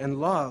care and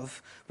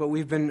love, but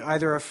we've been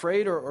either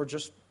afraid or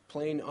just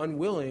plain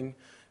unwilling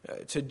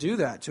to do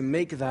that, to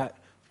make that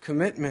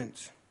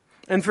commitment.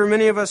 And for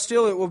many of us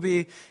still, it will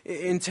be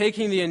in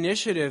taking the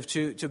initiative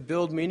to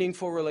build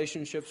meaningful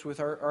relationships with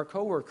our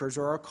coworkers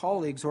or our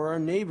colleagues or our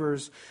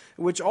neighbors,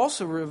 which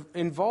also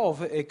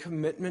involve a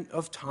commitment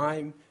of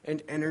time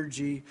and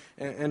energy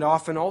and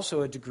often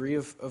also a degree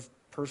of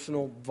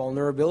personal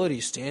vulnerability,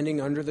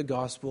 standing under the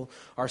gospel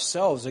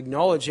ourselves,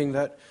 acknowledging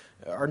that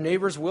our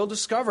neighbors will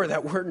discover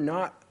that we're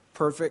not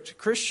perfect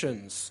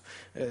Christians.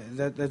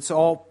 That's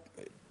all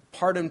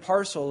part and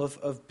parcel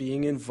of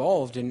being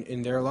involved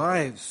in their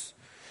lives.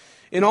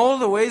 In all of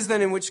the ways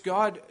then in which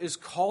God is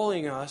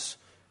calling us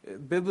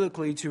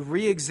biblically to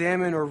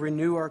re-examine or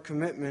renew our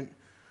commitment,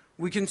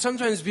 we can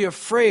sometimes be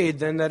afraid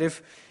then that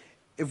if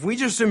we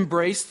just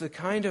embrace the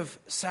kind of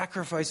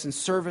sacrifice and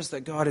service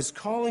that God is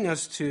calling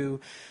us to,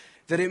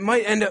 that it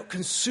might end up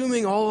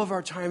consuming all of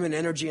our time and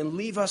energy and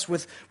leave us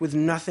with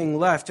nothing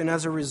left, and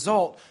as a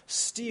result,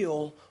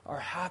 steal our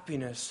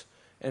happiness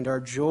and our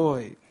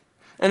joy.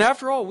 And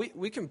after all,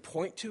 we can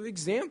point to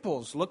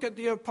examples. Look at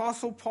the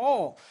Apostle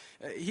Paul.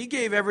 He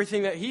gave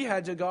everything that he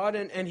had to God,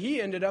 and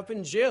he ended up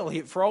in jail.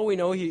 For all we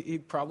know, he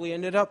probably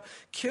ended up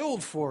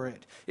killed for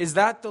it. Is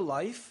that the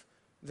life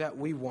that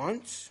we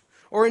want?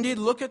 Or indeed,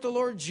 look at the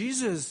Lord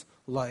Jesus'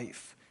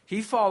 life.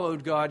 He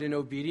followed God in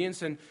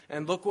obedience, and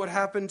look what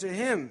happened to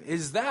him.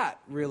 Is that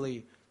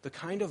really the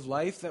kind of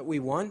life that we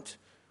want?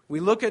 We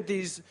look at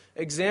these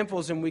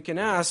examples and we can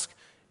ask,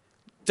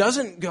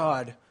 doesn't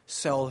God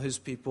sell his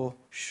people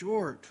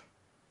short?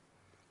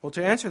 Well,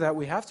 to answer that,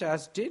 we have to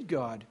ask, did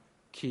God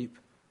keep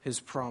his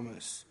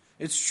promise?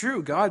 It's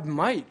true, God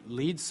might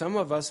lead some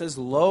of us as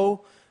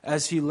low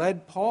as he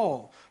led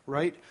Paul,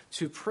 right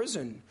to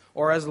prison,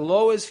 or as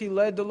low as he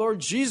led the Lord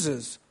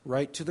Jesus,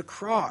 right to the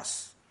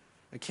cross.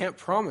 I can't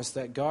promise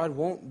that God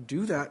won't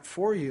do that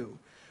for you.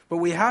 But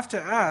we have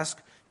to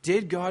ask,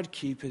 did God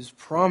keep his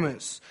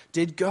promise?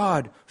 Did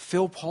God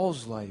fill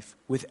Paul's life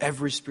with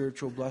every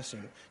spiritual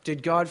blessing?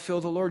 Did God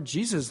fill the Lord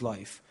Jesus'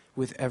 life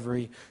with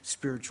every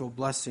spiritual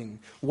blessing?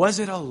 Was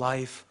it a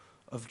life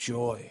of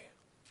joy?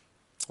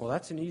 Well,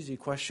 that's an easy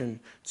question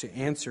to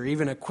answer.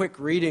 Even a quick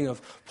reading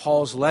of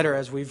Paul's letter,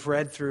 as we've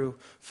read through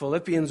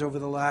Philippians over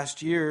the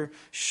last year,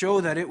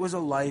 show that it was a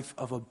life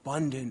of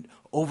abundant,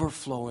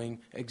 overflowing,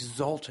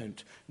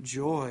 exultant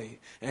joy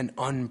and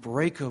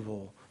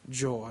unbreakable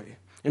joy.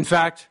 In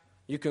fact,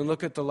 you can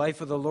look at the life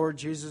of the Lord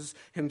Jesus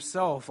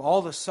himself,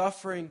 all the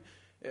suffering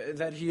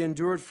that he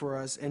endured for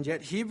us, and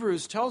yet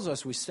Hebrews tells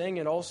us, we sang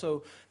it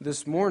also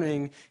this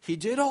morning, he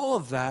did all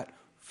of that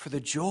for the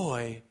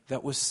joy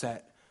that was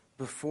set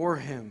before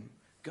him.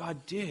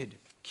 God did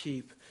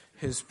keep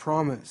his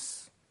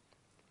promise.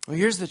 Well,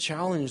 here's the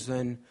challenge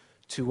then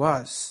to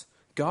us.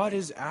 God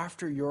is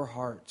after your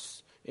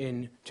hearts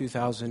in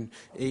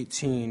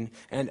 2018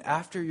 and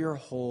after your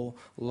whole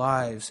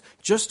lives,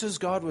 just as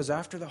God was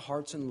after the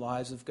hearts and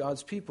lives of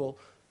God's people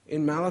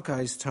in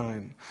Malachi's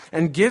time.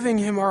 And giving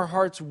him our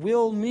hearts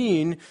will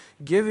mean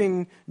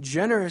giving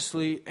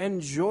generously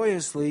and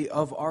joyously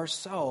of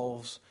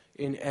ourselves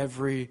in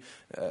every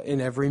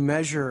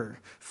measure.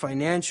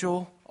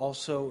 Financial,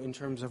 also in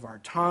terms of our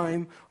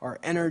time, our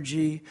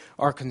energy,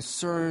 our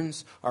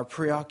concerns, our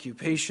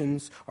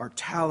preoccupations, our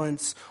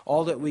talents,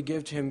 all that we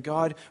give to him.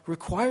 God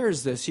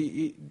requires this.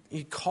 He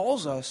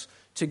calls us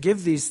to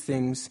give these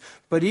things,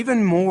 but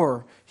even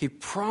more, he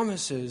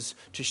promises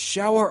to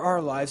shower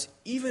our lives,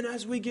 even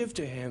as we give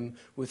to him,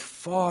 with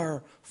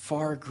far,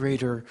 far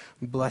greater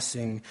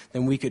blessing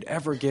than we could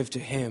ever give to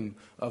him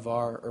of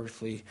our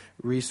earthly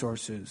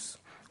resources.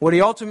 What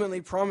he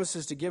ultimately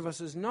promises to give us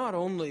is not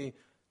only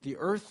the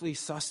earthly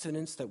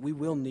sustenance that we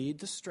will need,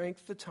 the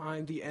strength, the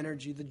time, the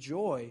energy, the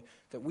joy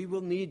that we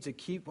will need to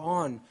keep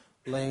on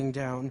laying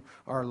down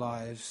our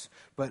lives,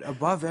 but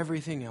above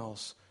everything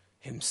else,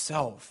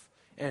 himself.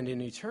 And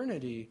in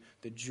eternity,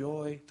 the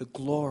joy, the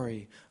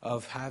glory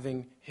of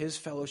having his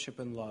fellowship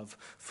and love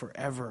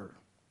forever.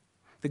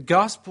 The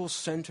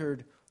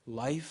gospel-centered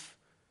life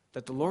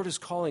that the Lord is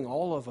calling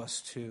all of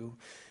us to,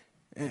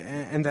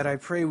 and that I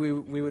pray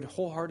we would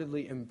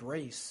wholeheartedly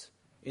embrace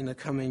in the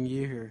coming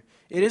year.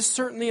 It is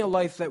certainly a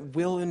life that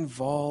will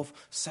involve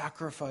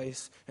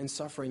sacrifice and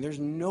suffering. There's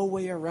no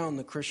way around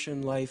the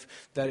Christian life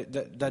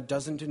that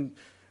doesn't,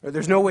 or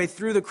there's no way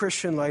through the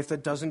Christian life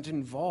that doesn't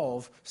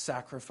involve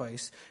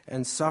sacrifice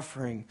and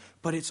suffering.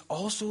 But it's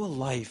also a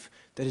life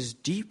that is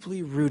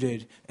deeply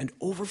rooted and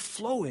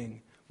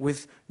overflowing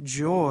with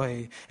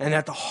joy. And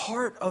at the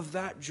heart of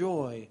that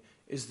joy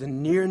is the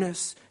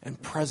nearness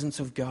and presence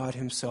of God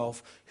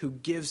himself, who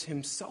gives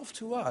himself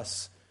to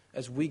us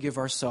as we give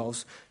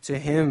ourselves to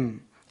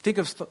him. Think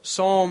of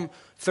Psalm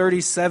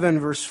 37,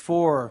 verse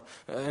 4,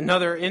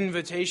 another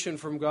invitation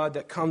from God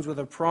that comes with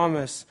a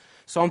promise.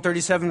 Psalm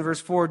 37, verse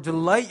 4,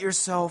 delight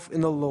yourself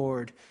in the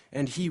Lord,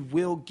 and he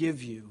will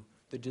give you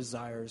the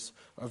desires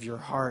of your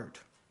heart.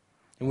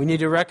 And we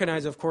need to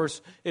recognize, of course,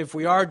 if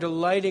we are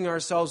delighting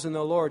ourselves in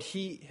the Lord,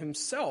 he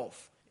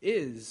himself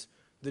is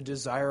the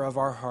desire of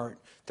our heart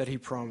that he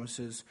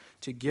promises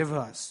to give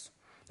us.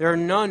 There are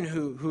none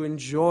who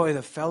enjoy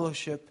the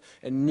fellowship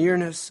and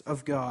nearness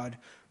of God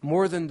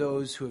more than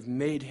those who have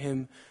made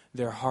him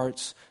their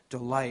heart's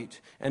delight,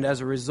 and as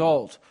a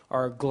result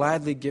are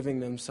gladly giving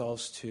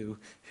themselves to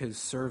his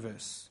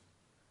service.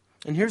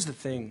 And here's the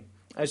thing.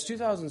 As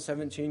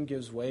 2017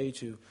 gives way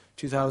to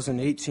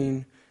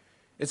 2018,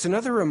 it's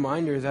another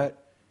reminder that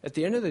at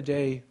the end of the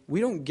day, we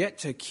don't get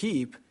to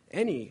keep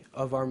any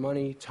of our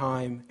money,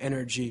 time,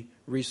 energy,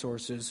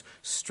 resources,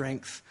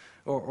 strength,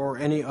 or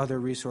any other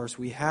resource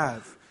we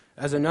have.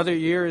 As another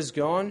year is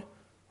gone,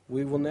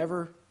 we will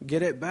never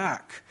get it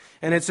back.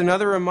 And it's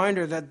another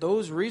reminder that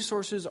those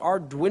resources are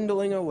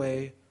dwindling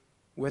away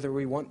whether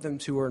we want them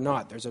to or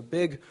not. There's a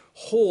big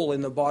hole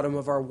in the bottom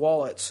of our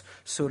wallets,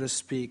 so to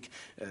speak,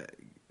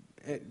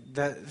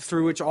 that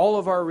through which all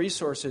of our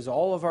resources,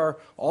 all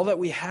that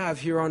we have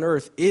here on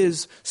earth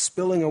is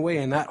spilling away,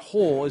 and that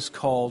hole is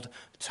called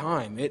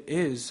time. It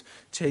is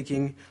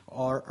taking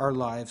our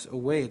lives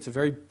away. It's a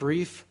very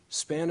brief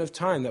span of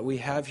time that we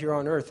have here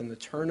on earth, and the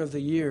turn of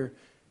the year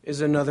is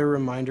another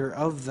reminder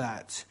of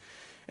that.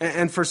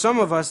 And for some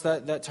of us,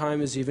 that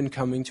time is even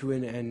coming to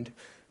an end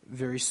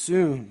very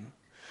soon.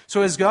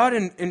 So as God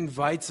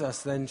invites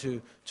us then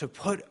to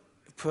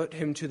put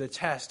him to the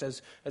test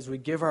as we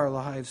give our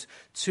lives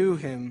to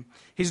him,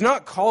 he's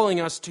not calling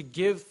us to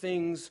give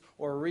things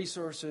or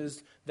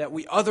resources that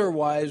we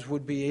otherwise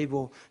would be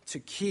able to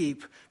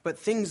keep, but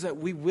things that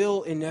we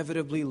will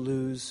inevitably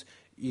lose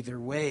either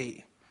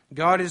way.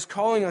 God is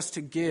calling us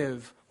to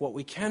give what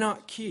we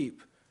cannot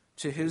keep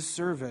to his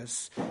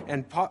service,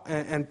 and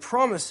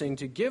promising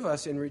to give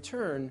us in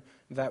return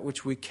that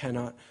which we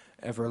cannot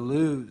ever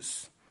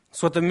lose.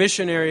 It's what the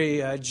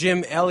missionary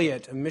Jim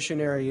Elliot, a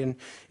missionary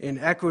in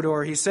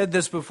Ecuador, he said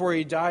this before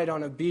he died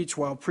on a beach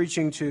while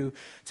preaching to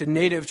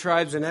native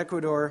tribes in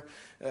Ecuador.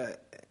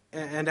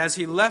 And as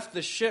he left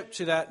the ship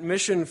to that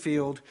mission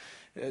field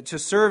to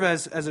serve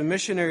as a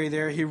missionary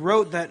there, he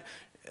wrote that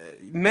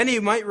many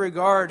might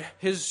regard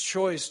his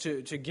choice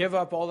to give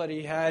up all that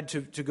he had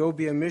to go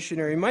be a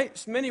missionary.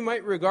 Many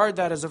might regard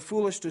that as a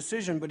foolish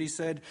decision, but he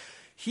said,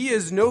 he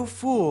is no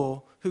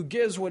fool who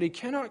gives what he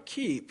cannot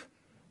keep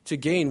to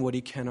gain what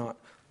he cannot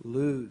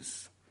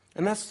lose.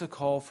 And that's the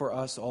call for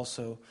us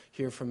also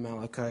here from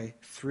Malachi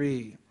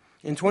 3.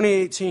 In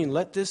 2018,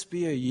 let this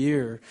be a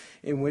year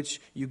in which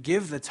you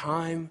give the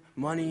time,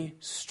 money,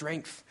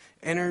 strength,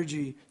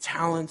 energy,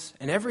 talents,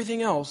 and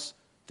everything else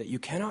that you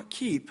cannot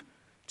keep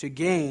to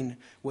gain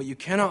what you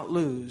cannot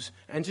lose,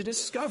 and to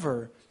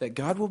discover that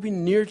God will be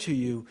near to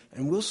you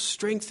and will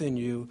strengthen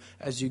you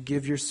as you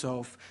give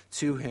yourself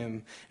to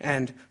him.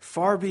 And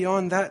far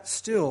beyond that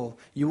still,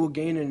 you will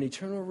gain an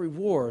eternal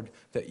reward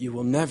that you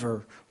will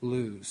never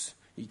lose.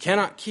 You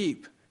cannot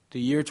keep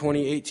the year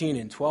 2018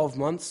 in 12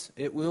 months.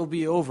 It will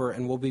be over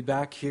and we'll be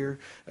back here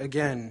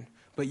again.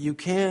 But you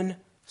can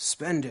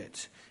spend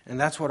it. And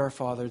that's what our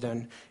Father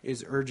then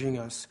is urging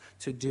us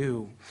to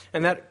do.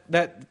 And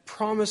that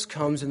promise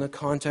comes in the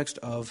context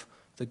of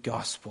the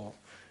gospel.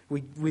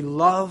 We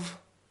love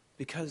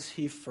because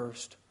he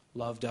first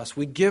loved us.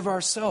 We give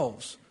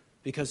ourselves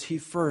because he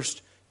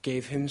first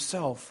gave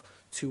himself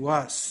to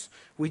us.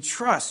 We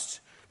trust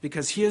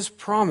because he has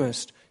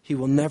promised he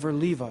will never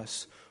leave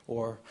us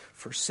or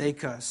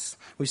forsake us.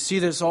 We see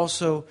this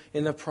also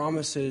in the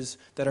promises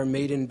that are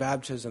made in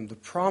baptism. The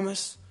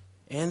promise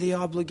and the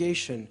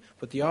obligation,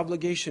 but the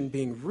obligation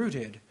being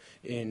rooted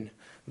in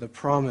the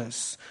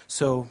promise.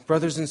 So,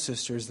 brothers and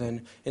sisters,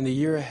 then, in the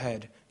year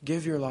ahead,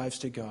 give your lives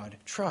to God.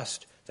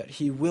 Trust that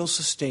He will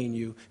sustain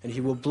you and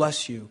He will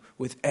bless you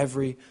with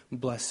every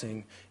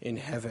blessing in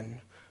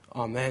heaven.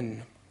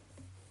 Amen.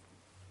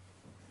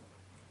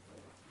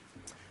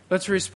 Let's respond.